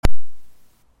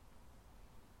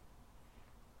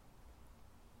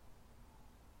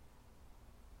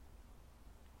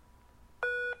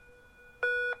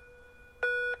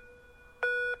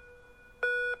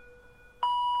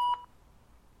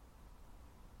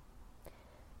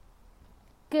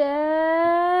Good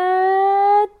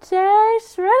day,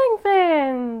 shredding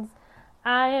fans!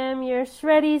 I am your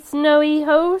shreddy, snowy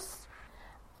host,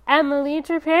 Emily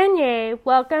Trepanier.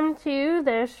 Welcome to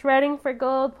the Shredding for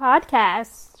Gold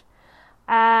podcast.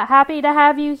 Happy to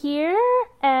have you here,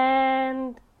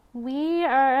 and we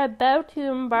are about to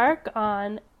embark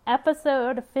on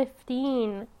episode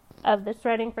 15 of the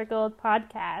Shredding for Gold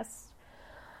podcast.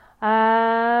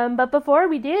 But before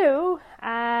we do,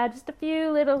 just a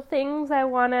few little things I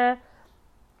wanna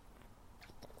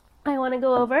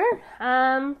go over.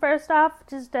 First off,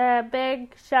 just a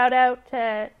big shout out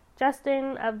to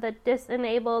Justin of the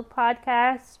Disenabled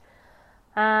podcast.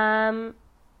 I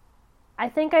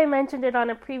think I mentioned it on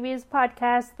a previous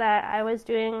podcast that I was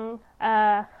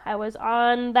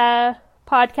on the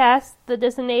podcast, the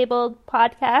Disenabled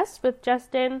podcast with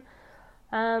Justin.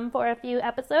 For a few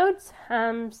episodes.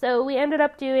 So we ended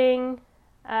up doing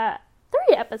 3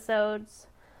 episodes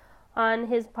on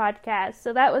his podcast.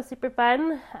 So that was super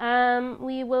fun.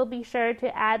 We will be sure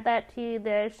to add that to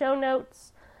the show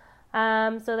notes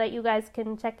so that you guys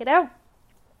can check it out.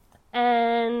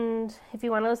 And if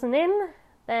you want to listen in,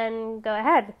 then go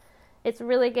ahead. It's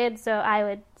really good, so I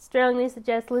would strongly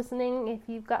suggest listening if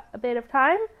you've got a bit of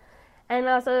time. And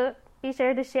also be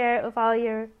sure to share it with all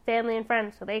your family and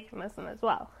friends so they can listen as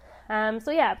well.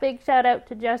 Big shout out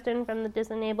to Justin from the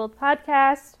Disenabled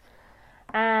podcast.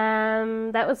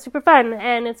 That was super fun,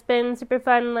 and it's been super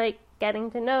fun,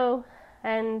 getting to know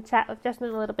and chat with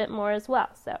Justin a little bit more as well.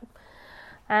 So,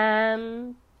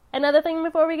 another thing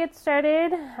before we get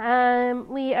started,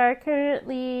 we are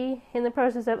currently in the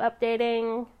process of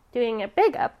doing a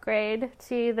big upgrade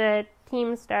to the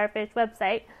Team Starfish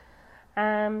website.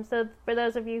 So for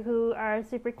those of you who are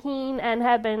super keen and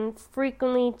have been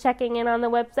frequently checking in on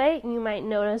the website, you might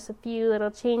notice a few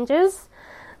little changes.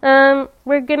 We're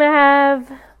gonna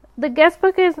have the guest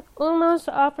book is almost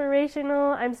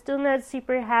operational. I'm still not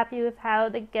super happy with how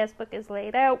the guest book is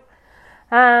laid out.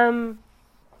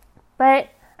 But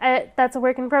that's a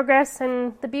work in progress,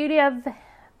 and the beauty of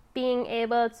being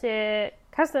able to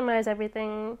customize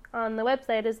everything on the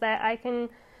website is that I can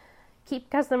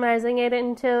keep customizing it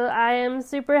until I am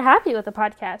super happy with the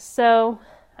podcast. So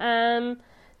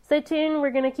stay tuned.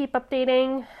 We're going to keep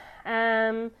updating.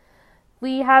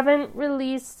 We haven't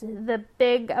released the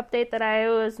big update that I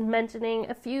was mentioning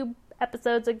a few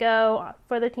episodes ago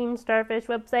for the Team Starfish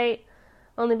website,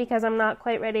 only because I'm not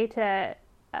quite ready to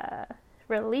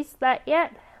release that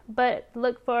yet, but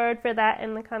look forward for that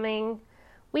in the coming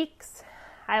weeks.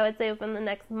 I would say within the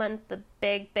next month, the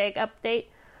big update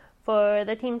for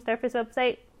the Team Starfish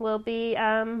website will be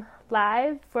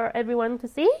live for everyone to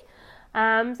see.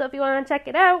 So if you want to check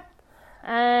it out,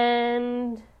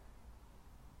 and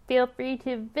feel free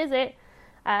to visit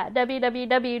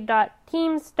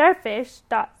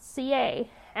www.teamstarfish.ca.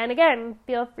 And again,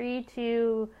 feel free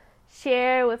to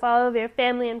share with all of your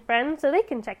family and friends so they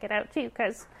can check it out too,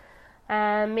 because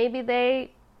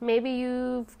maybe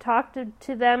you've talked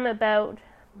to them about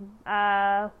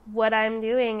what I'm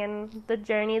doing and the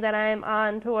journey that I'm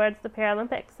on towards the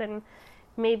Paralympics, and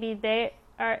maybe they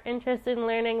are interested in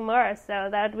learning more, so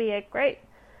that would be a great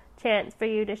chance for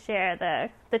you to share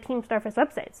the Team Starfish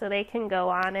website so they can go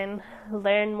on and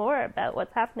learn more about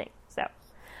what's happening. So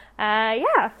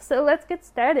so let's get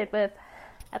started with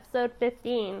episode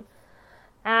 15.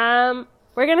 We're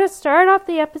gonna start off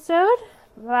the episode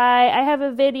I have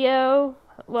a video.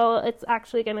 Well, it's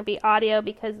actually going to be audio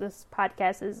because this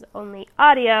podcast is only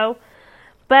audio,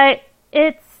 but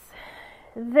it's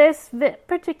this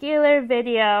particular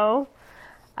video.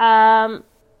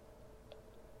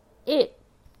 It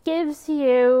gives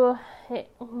you,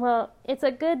 it's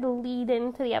a good lead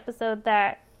into the episode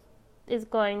that is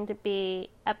going to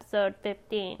be episode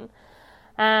 15.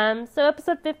 So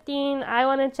episode 15, I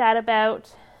want to chat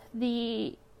about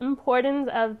the importance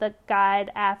of the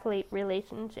guide-athlete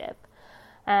relationship.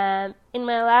 In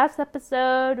my last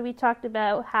episode, we talked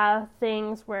about how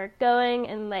things were going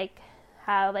and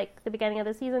how the beginning of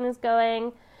the season is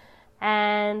going,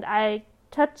 and I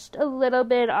touched a little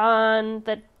bit on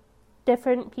the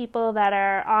different people that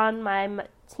are on my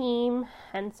team,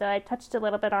 and so I touched a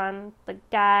little bit on the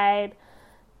guide,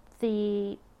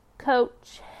 the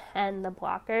coach, and the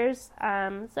blockers.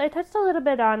 So I touched a little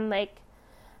bit on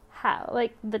how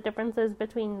the differences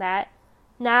between that.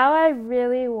 Now I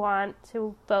really want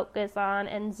to focus on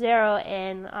and zero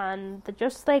in on the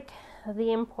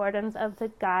importance of the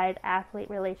guide-athlete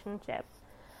relationship.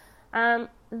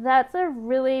 That's a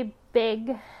really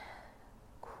big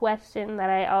question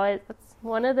it's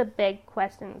one of the big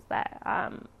questions that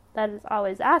is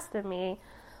always asked of me.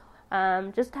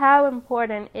 Just how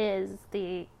important is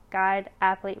the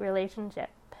guide-athlete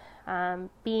relationship?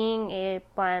 being a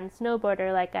blind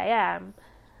snowboarder like I am,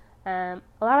 a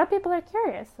lot of people are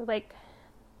curious. Like,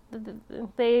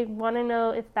 they want to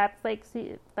know if that's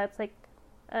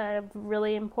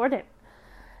really important.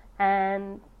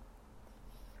 And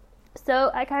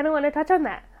so I kind of want to touch on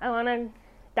that. I want to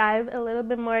dive a little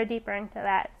bit more deeper into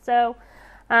that. So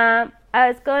I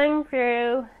was going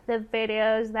through the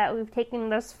videos that we've taken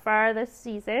thus far this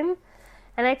season,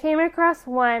 and I came across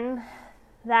one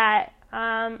that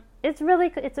it's a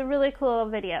really cool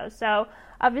video. So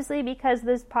obviously, because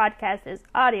this podcast is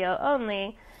audio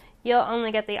only, you'll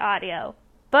only get the audio.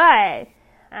 But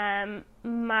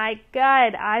my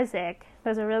guide, Isaac,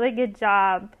 does a really good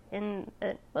job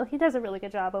he does a really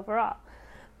good job overall.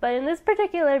 But in this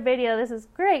particular video, this is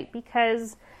great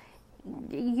because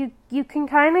you can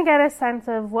kind of get a sense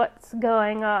of what's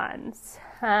going on.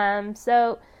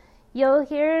 So you'll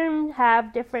hear him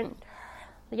talk different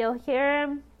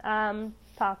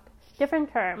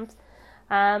terms.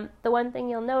 The one thing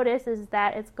you'll notice is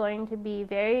that it's going to be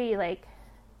very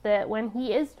when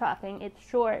he is talking, it's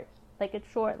short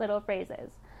little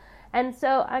phrases. And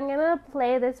so I'm going to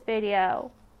play this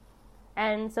video,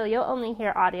 and so you'll only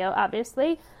hear audio,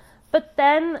 obviously. But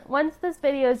then once this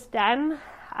video is done,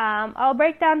 I'll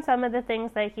break down some of the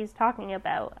things that he's talking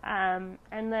about, and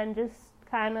then just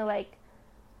kind of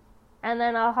and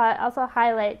then I'll also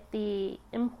highlight the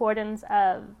importance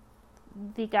of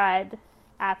the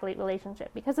guide-athlete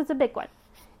relationship, because it's a big one.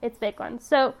 It's a big one.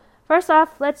 So first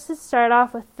off, let's just start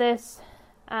off with this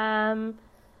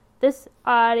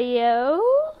audio.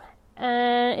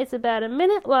 It's about a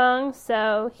minute long,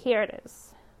 so here it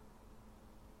is.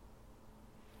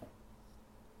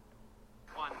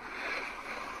 One.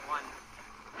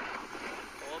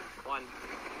 Hold. One.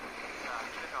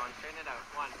 Keep it going. Straighten it out.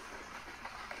 One.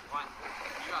 You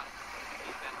got it.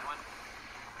 Keep that. One.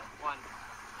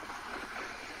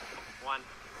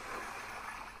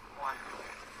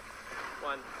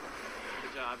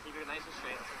 Good job. Keep it nice and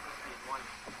straight. One.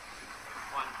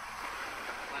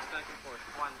 Less back and forth.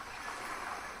 One.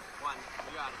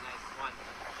 You got it. Nice. One.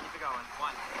 Keep it going.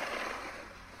 One.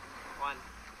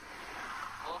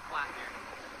 A little flat here.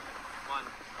 One.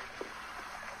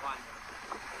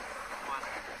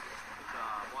 Good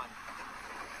job. One.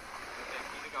 Okay,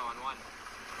 keep it going. One.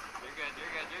 You're good. One.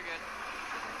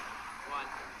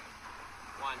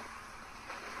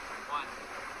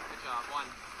 Good job. One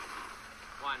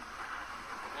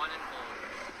and hold.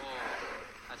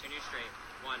 That's your new straight.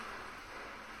 One.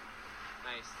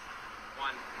 Nice.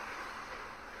 One.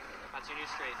 That's your new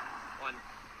straight. One.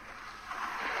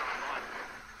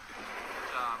 Good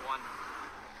job. One.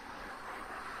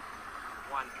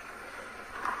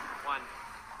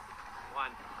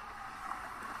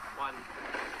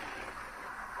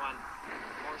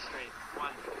 More straight.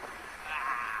 One.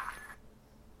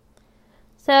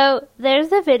 So there's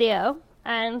the video,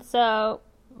 and so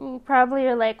you probably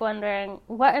are wondering,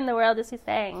 what in the world is he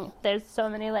saying? There's so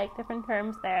many different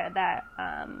terms there that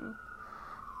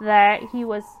he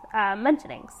was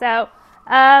mentioning. So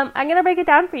I'm gonna break it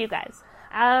down for you guys,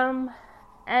 and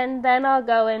then I'll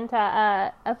go into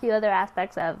a few other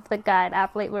aspects of the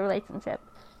guide-athlete relationship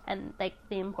and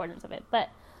the importance of it. But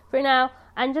for now,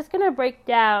 I'm just gonna break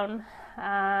down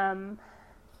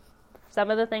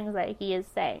some of the things that he is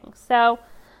saying. So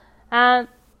as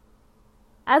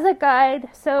a guide,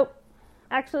 so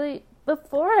actually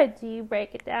before I do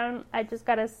break it down, I just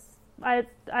gotta I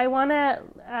wanna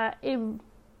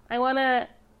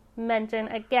mention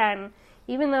again,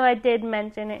 even though I did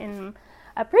mention it in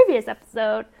a previous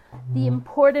episode, the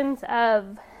importance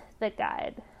of the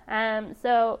guide.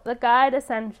 So the guide,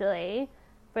 essentially,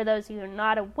 for those of you who are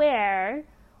not aware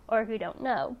or who don't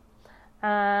know,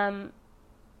 the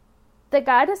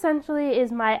guide essentially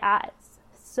is my eyes.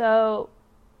 So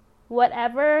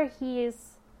whatever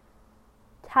he's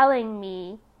telling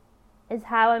me is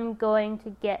how I'm going to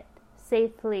get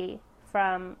safely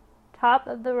from top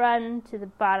of the run to the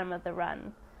bottom of the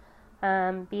run,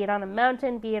 be it on a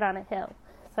mountain, be it on a hill.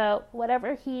 So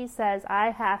whatever he says,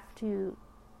 I have to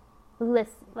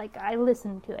listen. I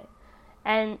listen to it,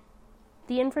 and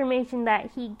the information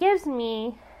that he gives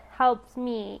me helps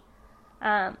me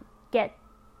get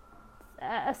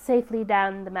safely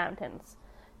down the mountains.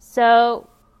 So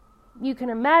you can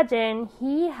imagine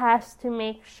he has to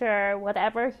make sure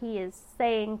whatever he is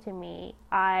saying to me,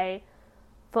 I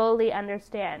fully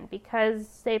understand. Because,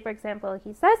 say for example,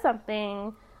 he says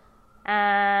something,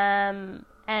 and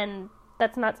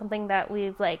that's not something that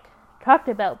we've talked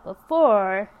about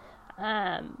before,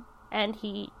 and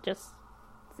he just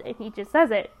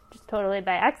says it just totally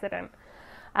by accident.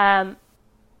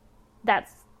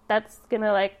 That's that's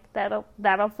gonna like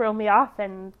that'll throw me off,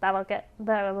 and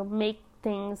that'll make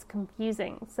things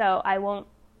confusing. So I won't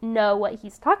know what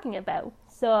he's talking about.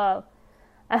 So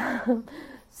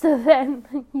so then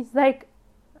he's like,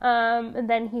 and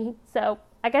then so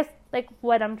I guess like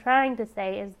what I'm trying to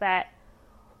say is that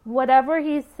whatever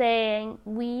he's saying,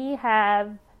 we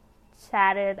have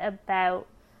chatted about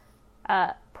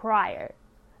prior.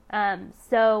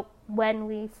 So when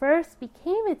we first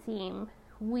became a team,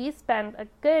 we spent a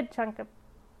good chunk of,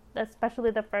 especially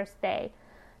the first day,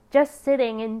 just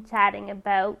sitting and chatting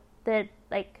about the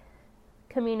like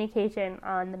communication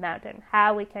on the mountain,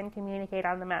 how we can communicate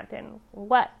on the mountain,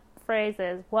 what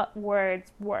phrases, what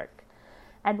words work,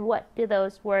 and what do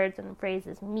those words and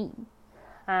phrases mean.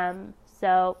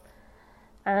 So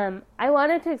I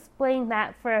wanted to explain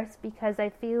that first because I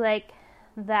feel like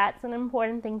that's an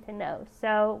important thing to know.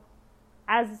 So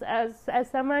as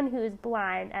someone who's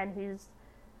blind and who's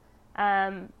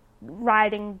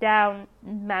riding down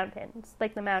mountains,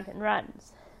 like the mountain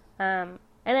runs, and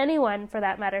anyone for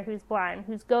that matter who's blind,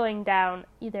 who's going down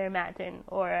either a mountain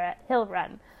or a hill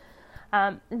run,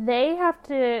 they have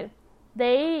to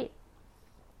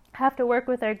work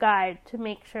with their guide to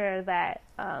make sure that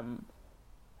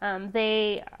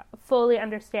they fully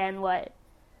understand what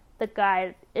the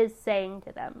guide is saying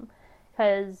to them.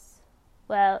 Because,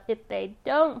 well, if they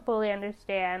don't fully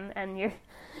understand and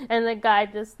the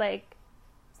guide just like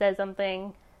says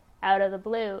something out of the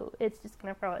blue, it's just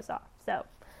gonna throw us off. So,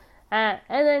 and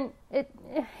then it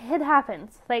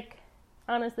happens. Like,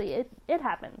 honestly, it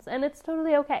happens, and it's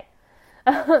totally okay.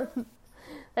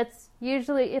 That's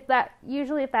usually if that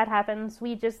happens,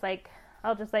 I'll just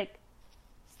like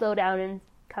slow down and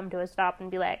come to a stop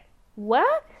and be like,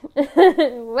 what?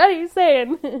 What are you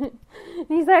saying? And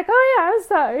he's like, oh yeah, I'm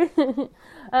sorry.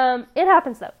 It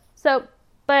happens though. So,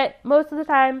 but most of the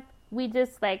time we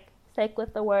just like stick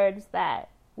with the words that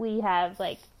we have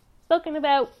like spoken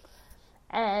about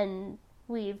and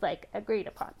we've like agreed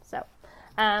upon. So,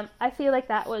 I feel like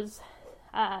that was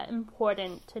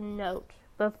important to note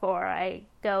before I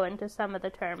go into some of the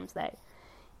terms that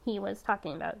he was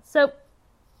talking about. So,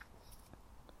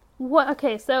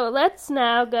 so let's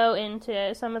now go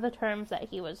into some of the terms that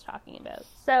he was talking about.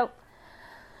 So,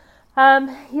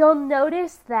 you'll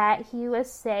notice that he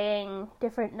was saying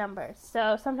different numbers.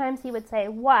 So sometimes he would say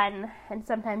 1, and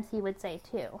sometimes he would say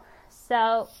 2.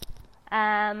 So,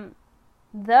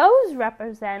 those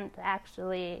represent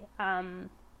actually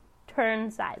turn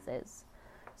sizes.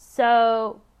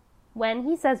 So when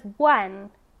he says 1,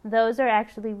 those are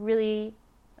actually really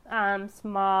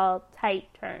small, tight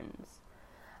turns.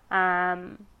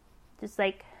 Just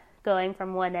like going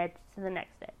from one edge to the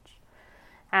next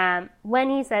edge. When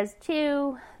he says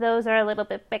 2, those are a little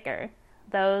bit bigger.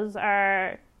 Those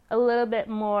are a little bit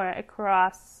more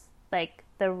across like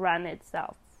the run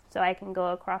itself. So I can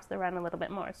go across the run a little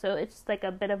bit more. So it's like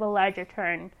a bit of a larger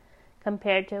turn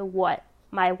compared to what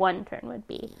my 1 turn would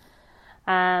be.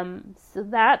 So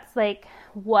that's like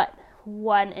what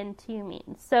 1 and 2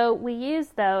 means. So we use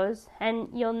those, and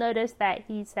you'll notice that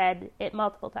he said it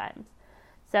multiple times.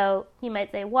 So he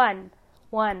might say 1,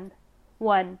 1,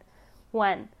 1,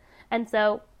 1. And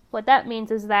so what that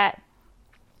means is that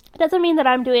it doesn't mean that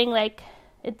I'm doing like,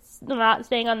 it's not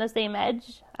staying on the same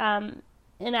edge.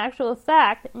 In actual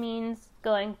fact, it means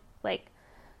going,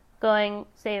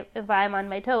 say, if I'm on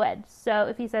my toe edge. So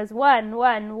if he says 1,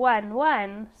 1, 1,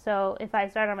 1, so if I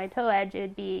start on my toe edge, it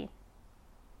would be,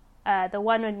 the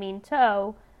 1 would mean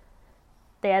toe,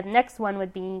 the next one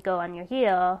would be go on your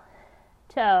heel,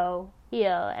 toe,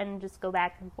 heel, and just go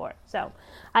back and forth. So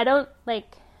I don't,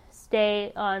 like,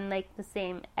 stay on, like, the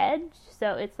same edge,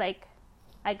 so it's like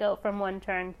I go from one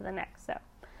turn to the next, so.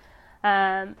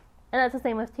 And that's the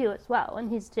same with 2 as well. When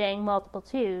he's saying multiple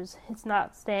 2s, it's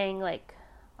not staying, like,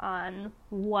 on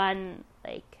one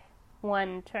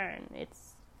turn.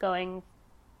 It's going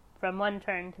from one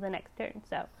turn to the next turn,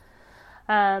 so.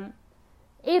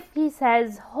 If he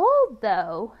says hold,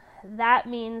 though, that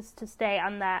means to stay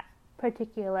on that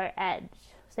particular edge.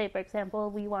 Say, for example,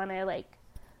 we want to, like,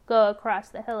 go across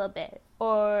the hill a bit,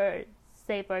 or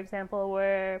say, for example,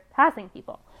 we're passing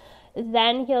people.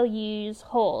 Then he'll use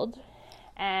hold,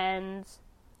 and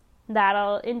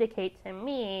that'll indicate to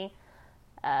me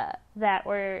that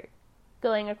we're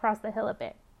going across the hill a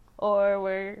bit, or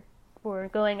we're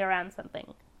going around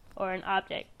something, or an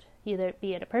object, either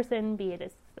be it a person, be it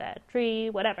a tree,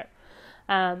 whatever.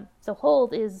 So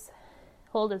hold is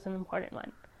an important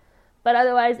one. But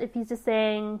otherwise, if he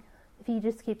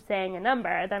just keeps saying a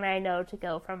number, then I know to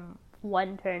go from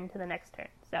one turn to the next turn.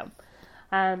 So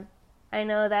I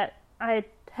know that I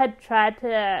had tried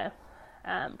to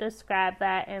describe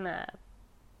that in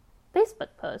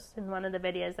Facebook post in one of the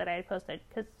videos that I posted,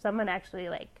 because someone actually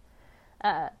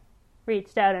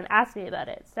reached out and asked me about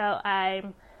it. So I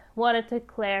wanted to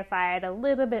clarify it a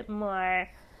little bit more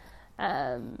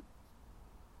on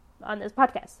this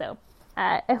podcast. So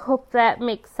I hope that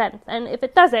makes sense. And if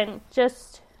it doesn't,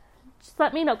 just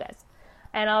let me know, guys,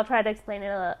 and I'll try to explain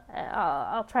it.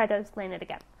 I'll try to explain it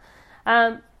again.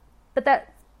 But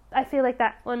I feel like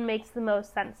that one makes the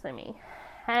most sense to me.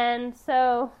 And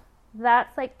so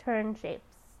that's like turn sizes.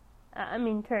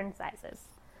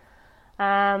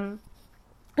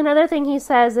 Another thing he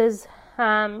says is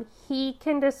he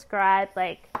can describe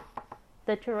like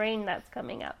the terrain that's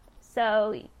coming up.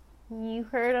 So you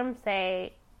heard him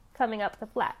say coming up the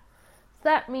flat. So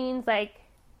that means like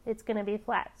it's going to be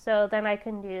flat. So then I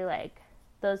can do like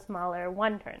those smaller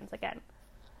one turns again.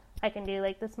 I can do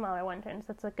like the smaller one turns.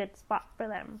 That's a good spot for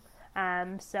them.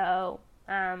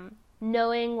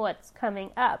 Knowing what's coming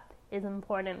up is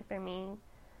important for me.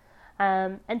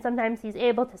 And sometimes he's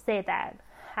able to say that.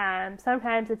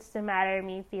 Sometimes it's just a matter of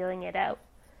me feeling it out,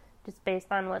 just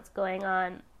based on what's going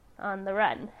on the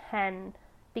run. And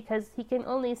because he can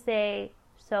only say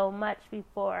so much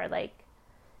before like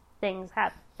things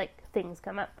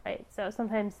come up, right? So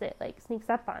sometimes it like sneaks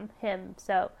up on him.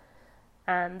 So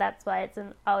that's why it's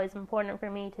always important for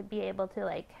me to be able to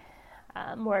like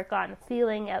work on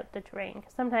feeling out the terrain,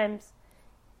 because sometimes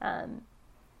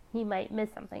he might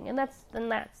miss something, and that's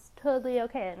totally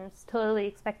okay, and it's totally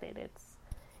expected.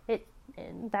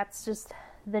 And that's just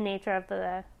the nature of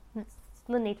the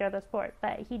sport.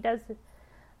 But he does.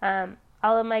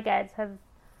 All of my guides have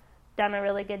done a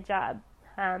really good job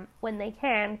when they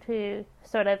can to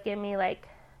sort of give me like,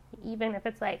 even if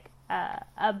it's like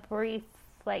a brief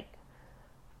like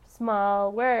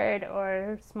small word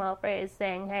or small phrase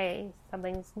saying, hey,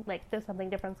 something's like, there's something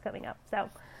different's coming up. So,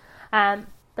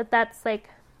 but that's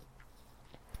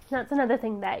another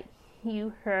thing that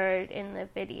you heard in the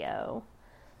video.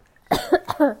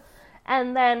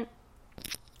 And then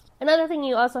another thing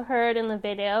you also heard in the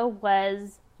video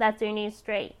was that's your new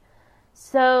straight.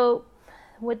 So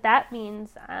what that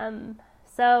means,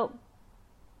 so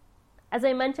as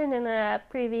I mentioned in a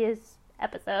previous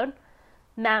episode,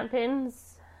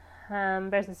 mountains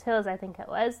versus hills, I think it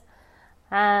was,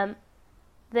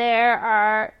 there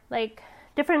are like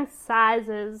different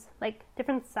sizes, like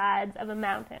different sides of a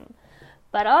mountain,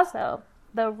 but also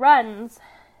the runs,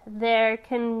 the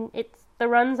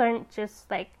runs aren't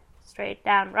just like straight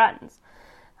down runs.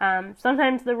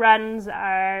 Sometimes the runs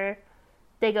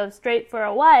they go straight for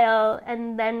a while,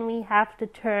 and then we have to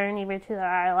turn either to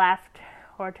our left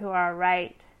or to our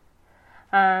right.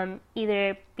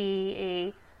 Either be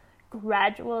a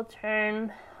gradual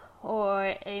turn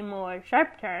or a more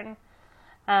sharp turn.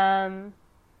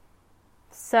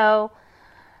 So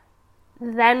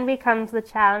then becomes the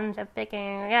challenge of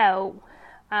figuring out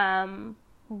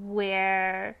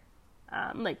where,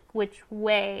 which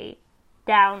way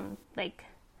down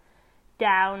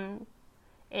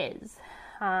is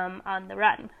on the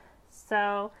run.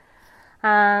 So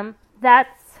that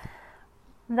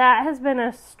has been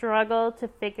a struggle to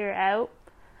figure out.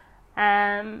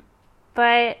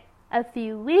 But a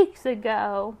few weeks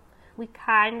ago, we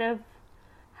kind of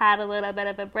had a little bit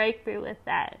of a breakthrough with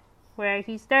that, where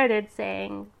he started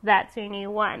saying, that's your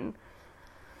new one.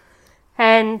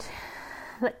 And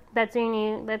that's your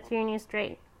new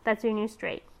straight. That's your new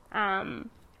straight.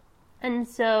 And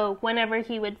so whenever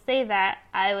he would say that,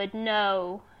 I would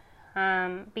know,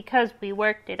 because we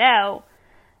worked it out,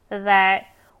 that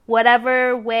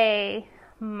whatever way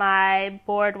my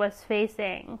board was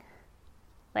facing,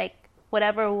 like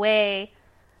whatever way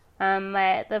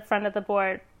the front of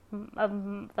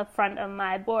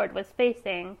my board was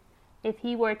facing, if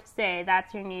he were to say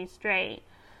that's your new straight,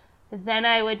 then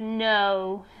I would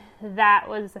know that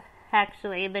was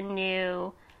actually the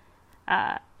new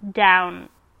down,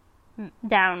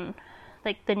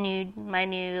 like my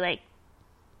new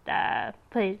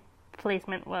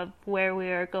placement of where we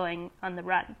were going on the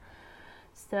run.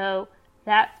 So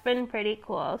that's been pretty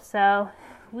cool. So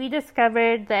we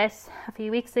discovered this a few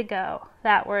weeks ago,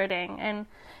 that wording, and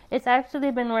it's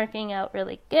actually been working out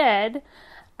really good.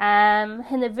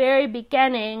 In the very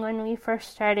beginning, when we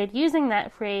first started using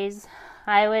that phrase,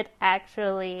 I would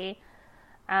actually,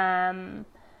 when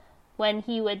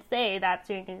he would say that's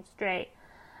your new straight,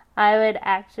 I would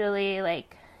actually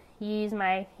use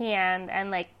my hand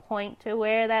and point to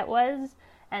where that was,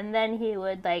 and then he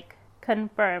would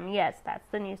confirm, yes, that's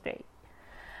the new straight.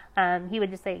 He would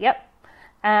just say, yep.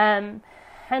 And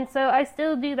so I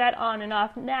still do that on and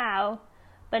off now,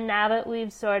 but now that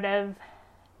we've sort of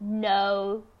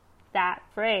know that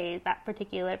phrase, that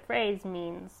particular phrase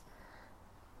means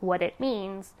what it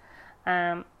means.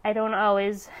 I don't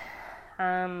always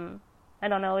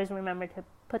remember to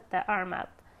put the arm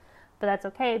up, but that's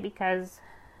okay because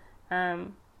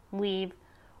we've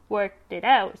worked it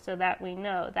out so that we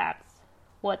know that's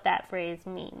what that phrase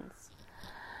means.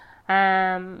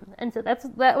 And so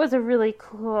that was a really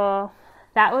cool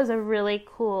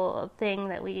thing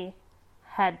that we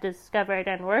had discovered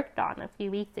and worked on a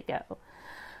few weeks ago.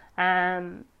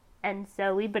 And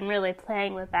so we've been really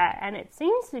playing with that, and it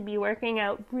seems to be working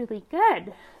out really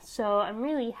good. So I'm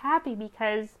really happy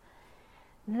because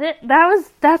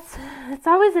it's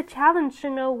always a challenge to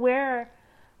know where,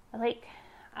 I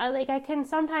can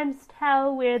sometimes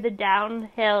tell where the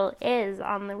downhill is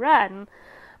on the run,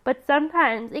 but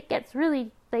sometimes it gets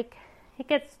really, it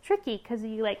gets tricky because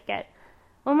you, get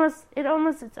it's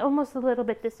almost a little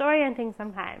bit disorienting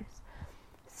sometimes.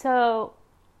 So,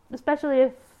 especially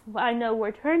if I know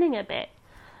we're turning a bit,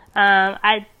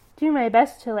 I do my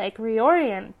best to,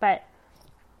 reorient, but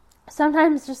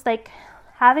sometimes just,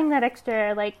 having that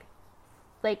extra,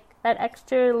 that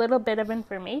extra little bit of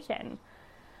information,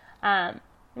 it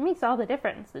makes all the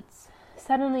difference.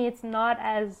 Suddenly it's not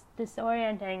as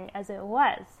disorienting as it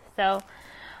was. So,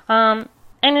 and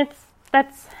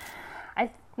that's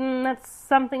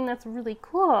something that's really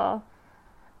cool.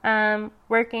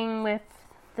 Working with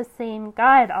the same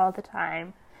guide all the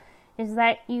time is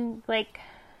that you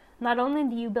not only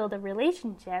do you build a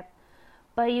relationship,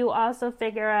 but you also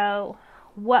figure out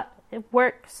what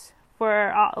works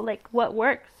for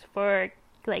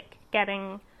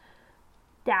getting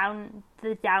down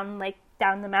the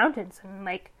mountains,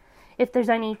 and if there's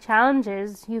any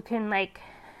challenges, you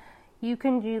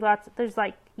do lots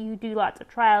of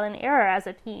trial and error as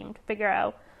a team to figure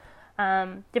out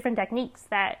different techniques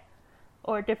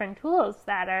or different tools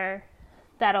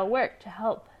that'll work to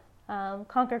help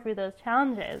conquer through those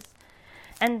challenges.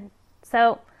 And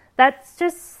so that's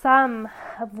just some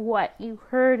of what you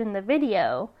heard in the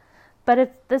video, but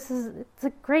it's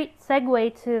a great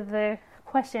segue to the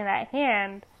question at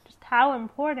hand, just how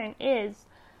important is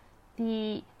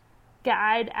the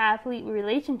guide-athlete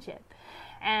relationship.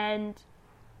 And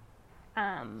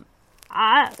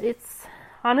it's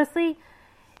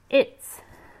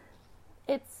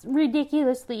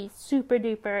ridiculously super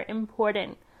duper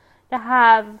important to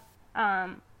have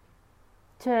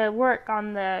to work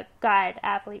on the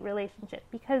guide-athlete relationship,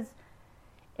 because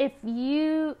if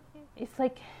we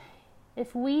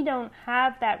don't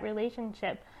have that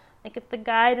relationship, if the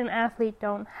guide and athlete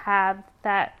don't have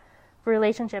that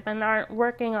relationship and aren't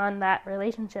working on that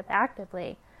relationship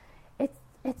actively,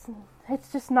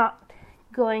 it's just not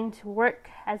going to work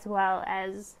as well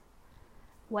as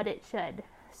what it should.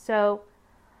 So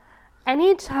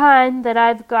anytime that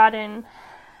I've gotten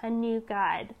a new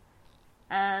guide,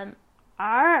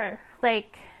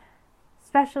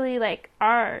 especially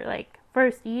our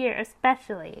first year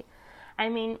especially,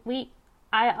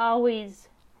 I always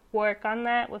work on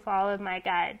that with all of my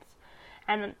guides,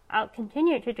 and I'll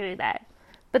continue to do that.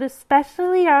 But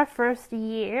especially our first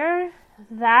year,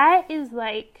 that is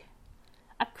a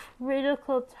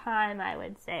critical time, I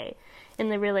would say, in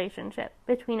the relationship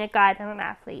between a guide and an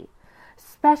athlete.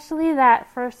 Especially that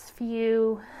first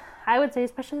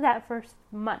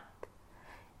month,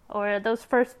 or those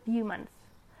first few months,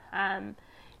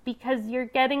 because you're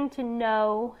getting to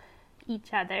know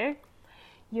each other,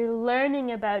 you're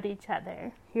learning about each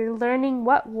other, you're learning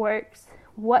what works,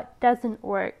 what doesn't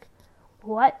work,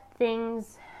 what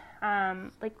things,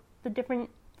 the different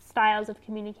styles of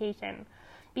communication,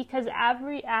 because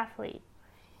every athlete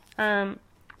who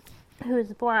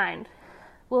is blind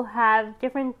will have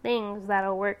different things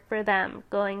that'll work for them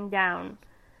going down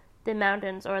the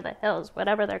mountains or the hills,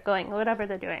 whatever they're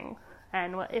doing.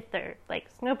 And if they're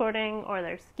snowboarding or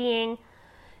they're skiing,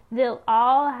 they'll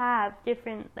all have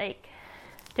different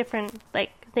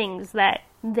things that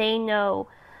they know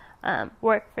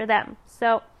work for them.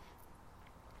 So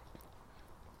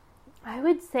I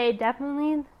would say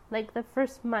definitely the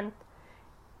first month,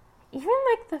 even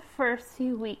the first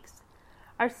few weeks,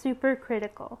 are super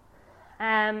critical.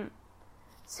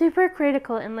 Super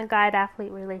critical in the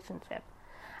guide-athlete relationship.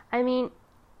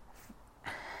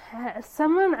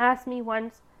 Someone asked me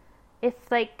once if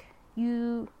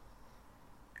you,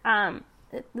 the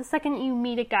second you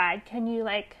meet a guide, can you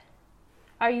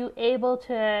are you able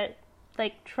to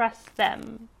trust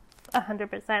them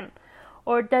 100%,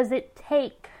 or does it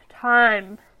take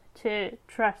time to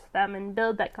trust them and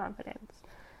build that confidence?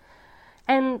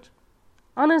 And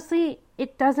honestly,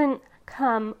 it doesn't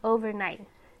come overnight.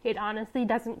 It honestly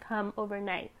doesn't come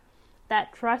overnight.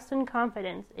 That trust and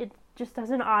confidence, it just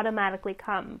doesn't automatically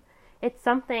come. It's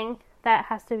something that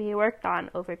has to be worked on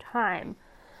over time.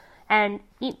 And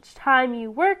each time you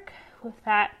work with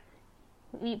that,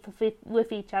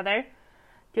 with each other,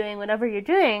 doing whatever you're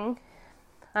doing,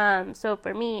 so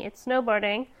for me, it's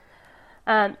snowboarding.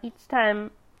 Each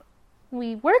time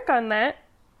we work on that,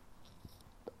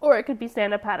 or it could be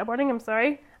stand-up paddleboarding, I'm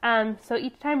sorry. So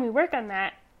each time we work on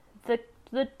that,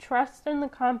 the trust and the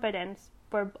confidence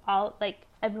for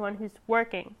everyone who's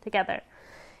working together,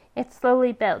 it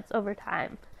slowly builds over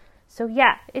time. So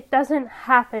yeah, it doesn't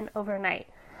happen overnight.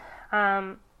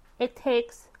 It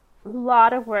takes a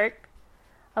lot of work,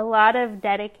 a lot of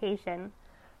dedication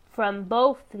from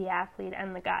both the athlete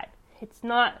and the guide. It's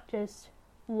not just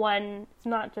a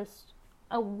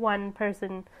one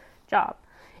person job.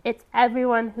 It's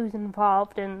everyone who's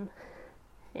involved in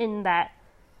that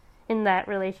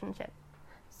relationship.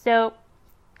 So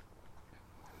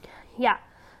yeah.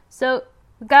 So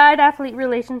guide athlete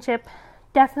relationship,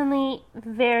 definitely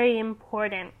very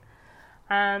important.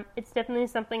 It's definitely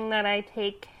something that I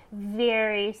take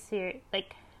very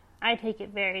I take it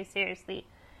very seriously.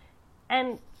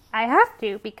 And I have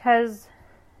to, because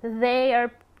they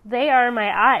are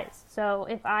my eyes. So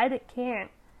if I can't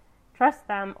trust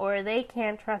them, or they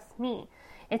can't trust me,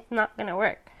 it's not going to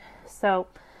work. So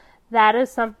that is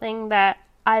something that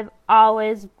I've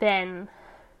always been,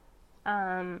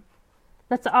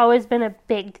 that's always been a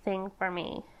big thing for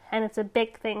me. And it's a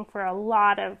big thing for a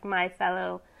lot of my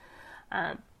fellow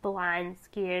blind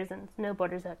skiers and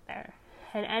snowboarders out there.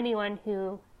 And anyone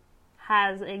who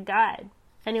has a guide,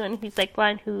 anyone who's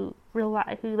blind who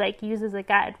uses a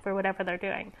guide for whatever they're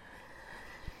doing.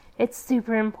 It's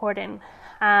super important.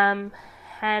 And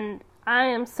I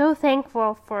am so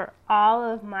thankful for all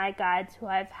of my guides who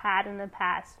I've had in the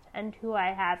past and who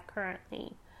I have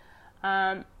currently.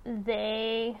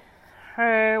 They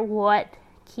are what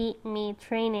keep me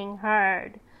training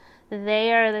hard.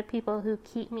 They are the people who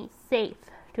keep me safe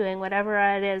doing whatever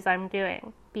it is I'm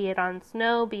doing, be it on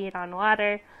snow, be it on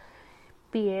water,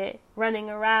 be it running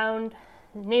around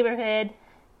the neighborhood,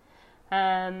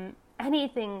 anytime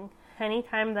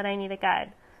that I need a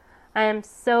guide. I am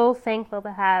so thankful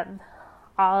to have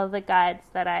all of the guides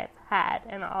that I've had,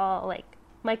 and all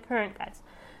my current guides.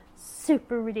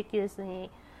 Super ridiculously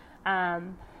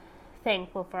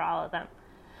thankful for all of them.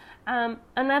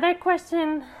 Another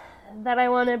question that I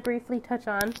want to briefly touch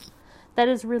on that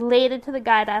is related to the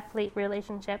guide-athlete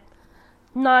relationship,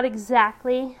 not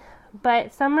exactly,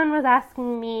 but someone was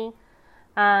asking me,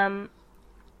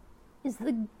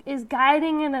 is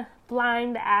guiding a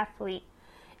blind athlete,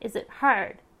 is it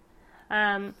hard?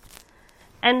 And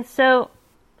so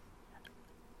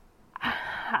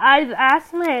I've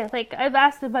asked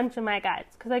a bunch of my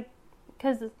guides,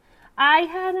 because I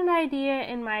had an idea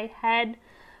in my head,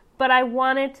 but I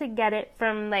wanted to get it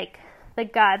from the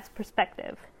guide's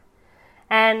perspective.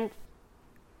 And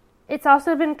it's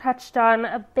also been touched on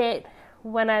a bit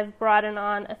when I've brought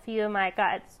on a few of my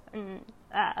guides in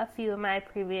a few of my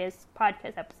previous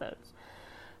podcast episodes.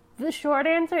 The short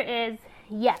answer is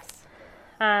yes.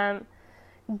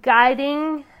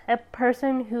 Guiding a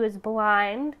person who is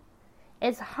blind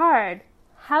is hard.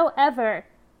 However,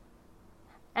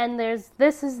 and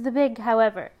this is the big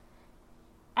however,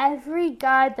 every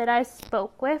guide that I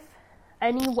spoke with,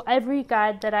 every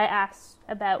guide that I asked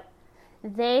about,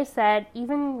 they said,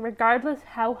 even regardless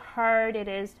how hard it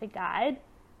is to guide,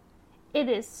 it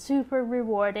is super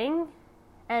rewarding,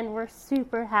 and we're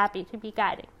super happy to be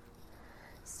guiding.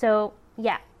 So,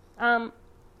 yeah. And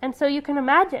so you can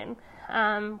imagine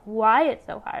why it's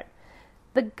so hard.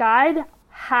 The guide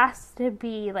has to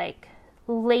be,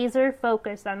 laser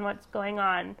focused on what's going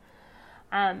on.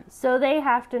 So they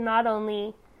have to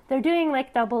they're doing,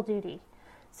 double duty.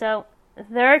 So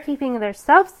they're keeping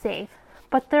themselves safe,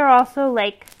 but they're also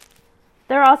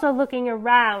looking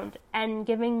around and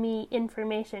giving me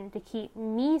information to keep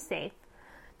me safe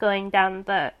going down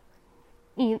the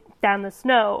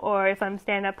snow, or if I'm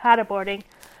stand-up paddleboarding,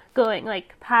 going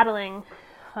paddling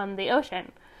on the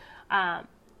ocean,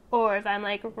 or if I'm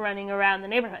running around the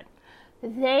neighborhood.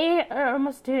 They are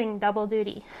almost doing double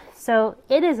duty, so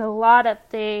it is a lot of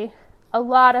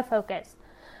focus.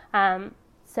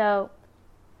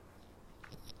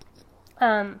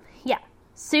 Yeah,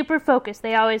 super focused.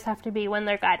 They always have to be when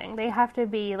they're guiding. They have to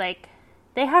be awake.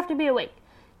 They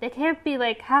can't be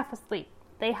half asleep.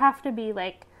 They have to be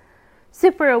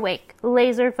super awake,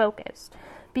 laser focused,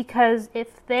 because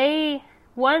if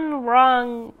one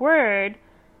wrong word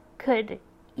could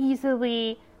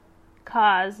easily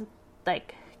cause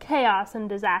chaos and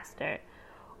disaster,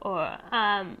 or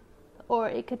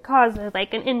it could cause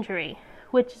an injury,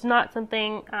 which is not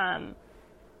something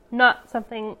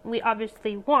we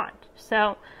obviously want.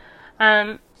 So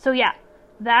yeah,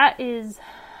 that is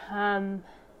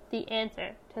the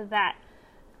answer to that.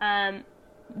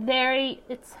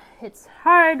 It's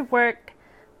hard work,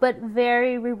 but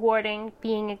very rewarding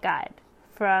being a guide.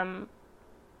 From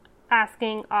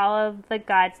asking all of the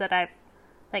guides that I've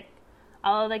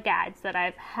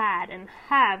had and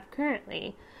have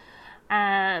currently,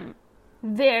 that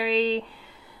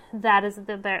is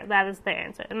the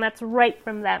answer, and that's right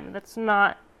from them. That's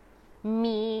not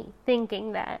me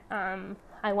thinking that.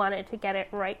 I wanted to get it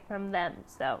right from them.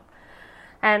 So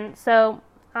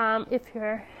if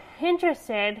you're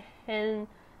interested in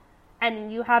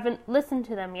and you haven't listened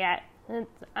to them yet,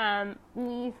 I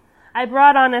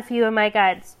brought on a few of my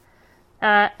guides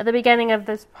at the beginning of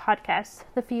this podcast.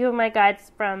 The few of my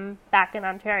guides from back in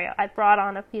Ontario, I brought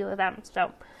on a few of them.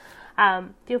 So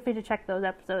feel free to check those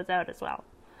episodes out as well.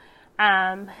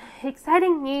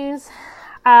 Exciting news.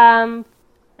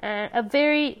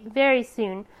 Very, very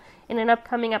soon, in an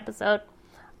upcoming episode,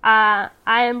 I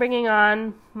am bringing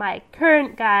on my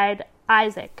current guide,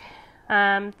 Isaac.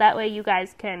 That way you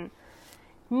guys can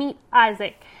meet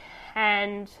Isaac,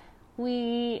 and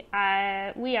we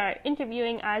are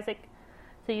interviewing Isaac,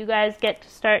 so you guys get to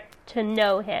start to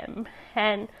know him.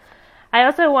 And I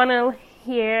also want to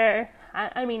hear,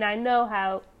 I know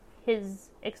how his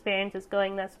experience is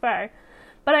going thus far,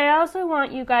 but I also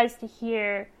want you guys to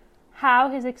hear how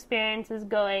his experience is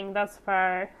going thus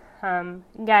far,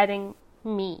 guiding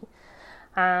me.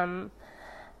 So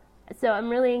I'm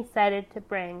really excited to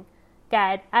bring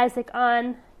guide Isaac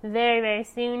on very, very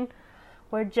soon.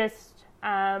 We're just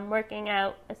working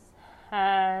out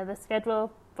the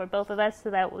schedule for both of us so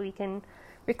that we can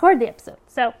record the episode.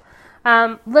 So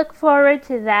look forward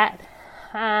to that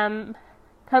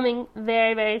coming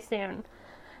very, very soon.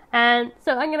 And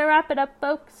so I'm going to wrap it up,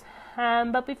 folks.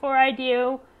 But before I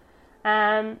do,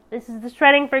 this is the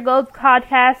Shredding for Gold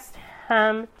podcast.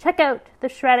 Check out the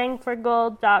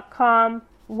shreddingforgold.com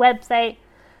website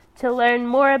to learn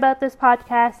more about this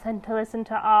podcast and to listen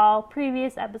to all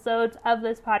previous episodes of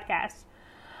this podcast.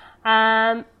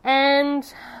 And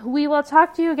we will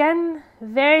talk to you again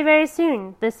very, very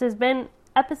soon. This has been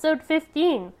episode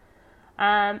 15.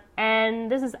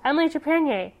 And this is Emily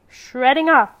Chapranier, shredding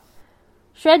off.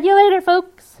 Shred you later,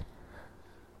 folks.